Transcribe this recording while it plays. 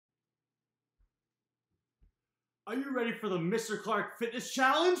Are you ready for the Mr. Clarke Fitness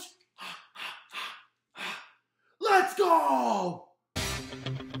Challenge? Let's go!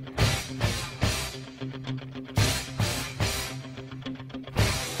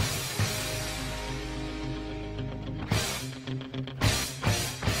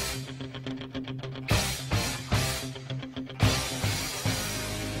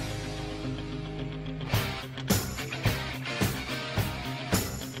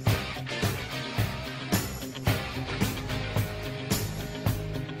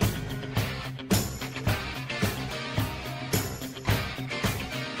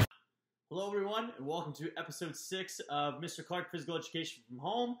 Hello everyone, and welcome to episode 6 of Mr. Clarke Physical Education from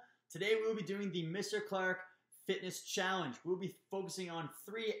Home. Today we will be doing the Mr. Clarke Fitness Challenge. We'll be focusing on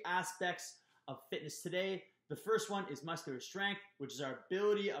 3 aspects of fitness today. The first one is muscular strength, which is our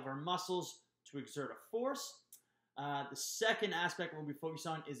ability of our muscles to exert a force. The second aspect we'll be focused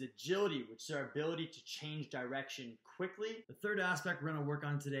on is agility, which is our ability to change direction quickly. The third aspect we're going to work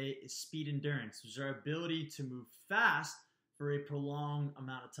on today is speed endurance, which is our ability to move fast for a prolonged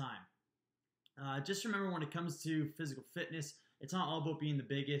amount of time. Just remember, when it comes to physical fitness, it's not all about being the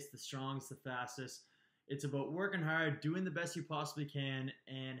biggest, the strongest, the fastest. It's about working hard, doing the best you possibly can,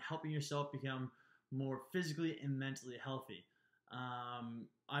 and helping yourself become more physically and mentally healthy.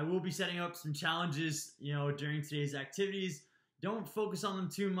 I will be setting up some challenges, during today's activities. Don't focus on them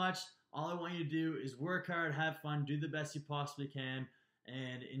too much. All I want you to do is work hard, have fun, do the best you possibly can,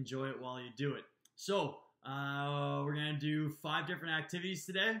 and enjoy it while you do it. So, we're going to do 5 different activities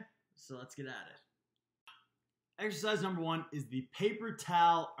today. So let's get at it. Exercise number 1 is the paper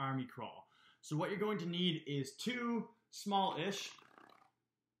towel army crawl. So what you're going to need is 2 small-ish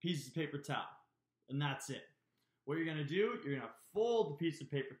pieces of paper towel, and that's it. What you're going to do, you're going to fold the piece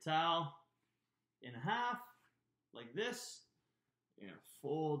of paper towel in half, like this. You're going to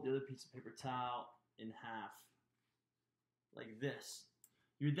fold the other piece of paper towel in half, like this.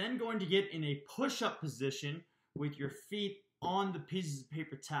 You're then going to get in a push-up position with your feet on the pieces of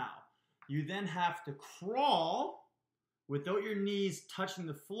paper towel. You then have to crawl without your knees touching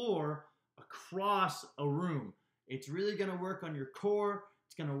the floor across a room. It's really going to work on your core,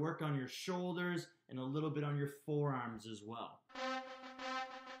 it's going to work on your shoulders, and a little bit on your forearms as well.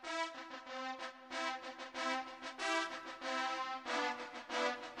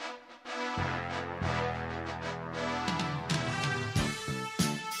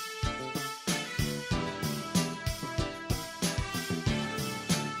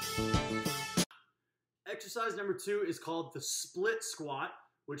 Exercise number 2 is called the split squat,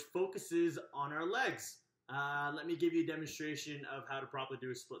 which focuses on our legs. Let me give you a demonstration of how to properly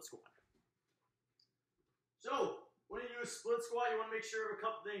do a split squat. So, when you do a split squat, you want to make sure of a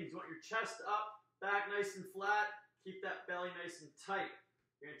couple things. You want your chest up, back nice and flat, keep that belly nice and tight.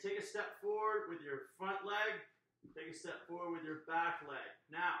 You're going to take a step forward with your front leg, take a step forward with your back leg.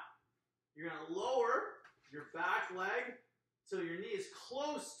 Now, you're going to lower your back leg so your knee is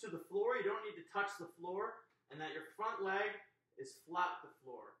close to the floor. You don't need to touch the floor, and that your front leg is flat to the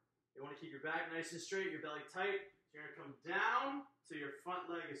floor. You want to keep your back nice and straight, your belly tight. So you're going to come down so your front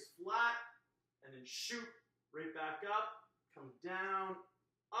leg is flat, and then shoot right back up. Come down,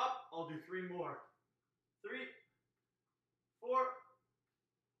 up. I'll do 3 more. 3, 4,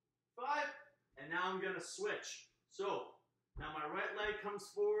 5, and now I'm going to switch. So now my right leg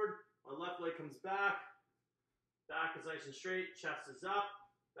comes forward, my left leg comes back. Back is nice and straight, chest is up,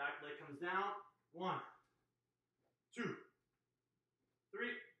 back leg comes down. 1, 2, 3,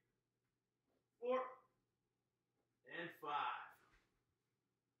 4, and 5.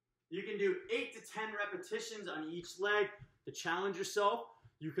 You can do 8 to 10 repetitions on each leg to challenge yourself.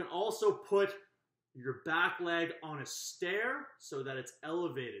 You can also put your back leg on a stair so that it's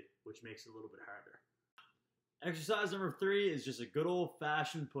elevated, which makes it a little bit harder. Exercise number 3 is just a good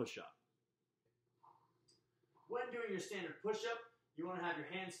old-fashioned push-up. When doing your standard push-up, you want to have your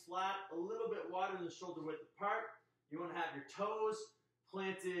hands flat, a little bit wider than shoulder width apart. You want to have your toes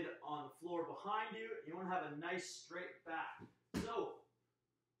planted on the floor behind you. You want to have a nice straight back. So,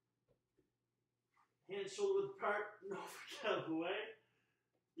 hands shoulder width apart, no, get out of the way.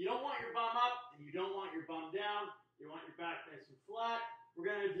 You don't want your bum up, and you don't want your bum down. You want your back nice and flat. We're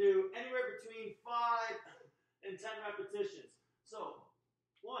going to do anywhere between 5 and 10 repetitions. So,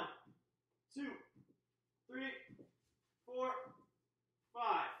 1, 2, 3, 4,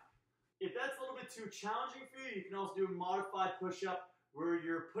 5. If that's a little bit too challenging for you, you can also do a modified push-up where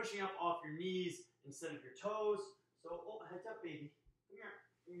you're pushing up off your knees instead of your toes. So, heads up, baby. Come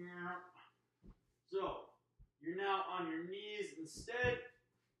here. So, you're now on your knees instead.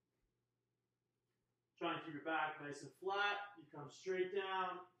 Try and keep your back nice and flat. You come straight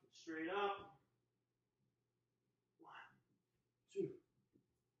down, straight up.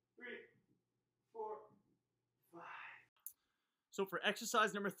 So for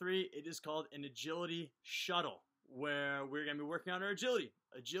exercise number 3, it is called an agility shuttle, where we're going to be working on our agility.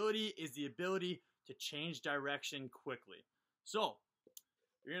 Agility is the ability to change direction quickly. So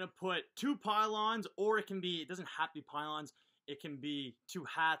you're going to put 2 pylons, or it doesn't have to be pylons. It can be 2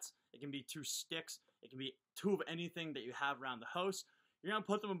 hats. It can be 2 sticks. It can be 2 of anything that you have around the house. You're going to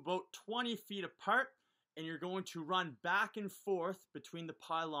put them about 20 feet apart, and you're going to run back and forth between the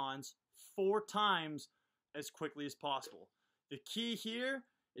pylons 4 times as quickly as possible. The key here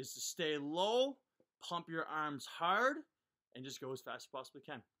is to stay low, pump your arms hard, and just go as fast as you possibly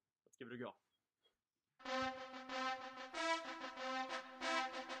can. Let's give it a go.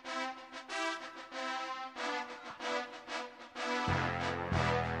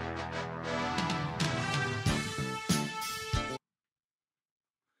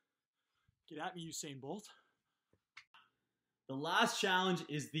 Get at me, Usain Bolt. The last challenge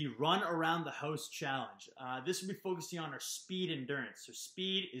is the run around the house challenge. This will be focusing on our speed endurance. So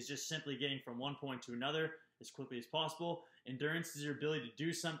speed is just simply getting from one point to another as quickly as possible. Endurance is your ability to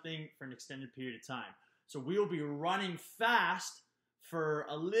do something for an extended period of time. So we will be running fast for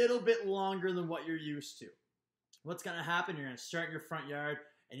a little bit longer than what you're used to. What's going to happen, you're going to start in your front yard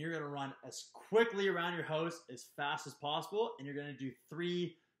and you're going to run as quickly around your house as fast as possible, and you're going to do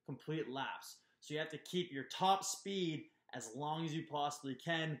 3 complete laps. So you have to keep your top speed as long as you possibly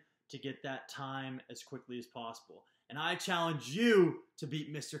can to get that time as quickly as possible. And I challenge you to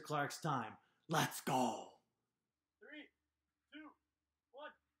beat Mr. Clarke's time. Let's go. 3, 2, 1,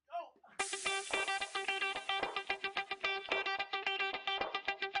 go.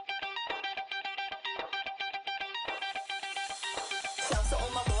 Shout to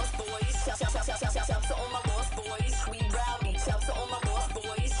all my boss boys. Shout to all my boss boys. We rowdy. Shout to all my boss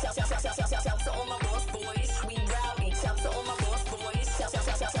boys. Shout to all my boss boys. We rowdy. Shout to all my boss boys. Shout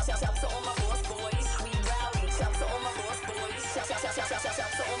to all my boss boys. We rowdy. Shout to all my boss boys. Shout to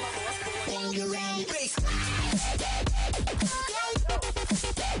all my boss boys. When you're ready, bass.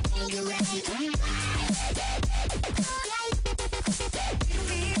 When you're ready.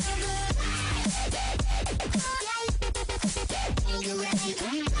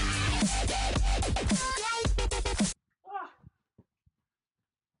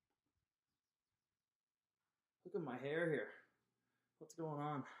 Look at my hair here. What's going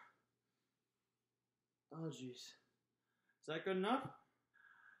on? Oh, jeez. Is that good enough?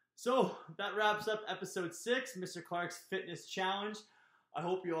 So, that wraps up episode 6, Mr. Clarke's Fitness Challenge. I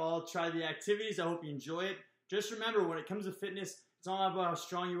hope you all try the activities. I hope you enjoy it. Just remember, when it comes to fitness, it's not about how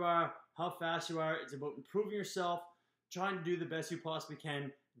strong you are, how fast you are. It's about improving yourself, trying to do the best you possibly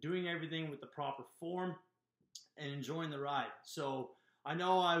can, doing everything with the proper form, and enjoying the ride. So, I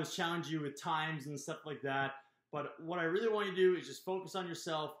know I was challenging you with times and stuff like that, but what I really want you to do is just focus on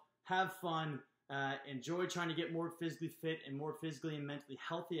yourself, have fun, enjoy trying to get more physically fit and more physically and mentally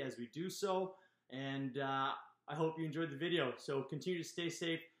healthy as we do so. And I hope you enjoyed the video. So continue to stay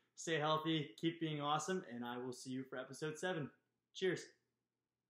safe, stay healthy, keep being awesome, and I will see you for episode 7. Cheers.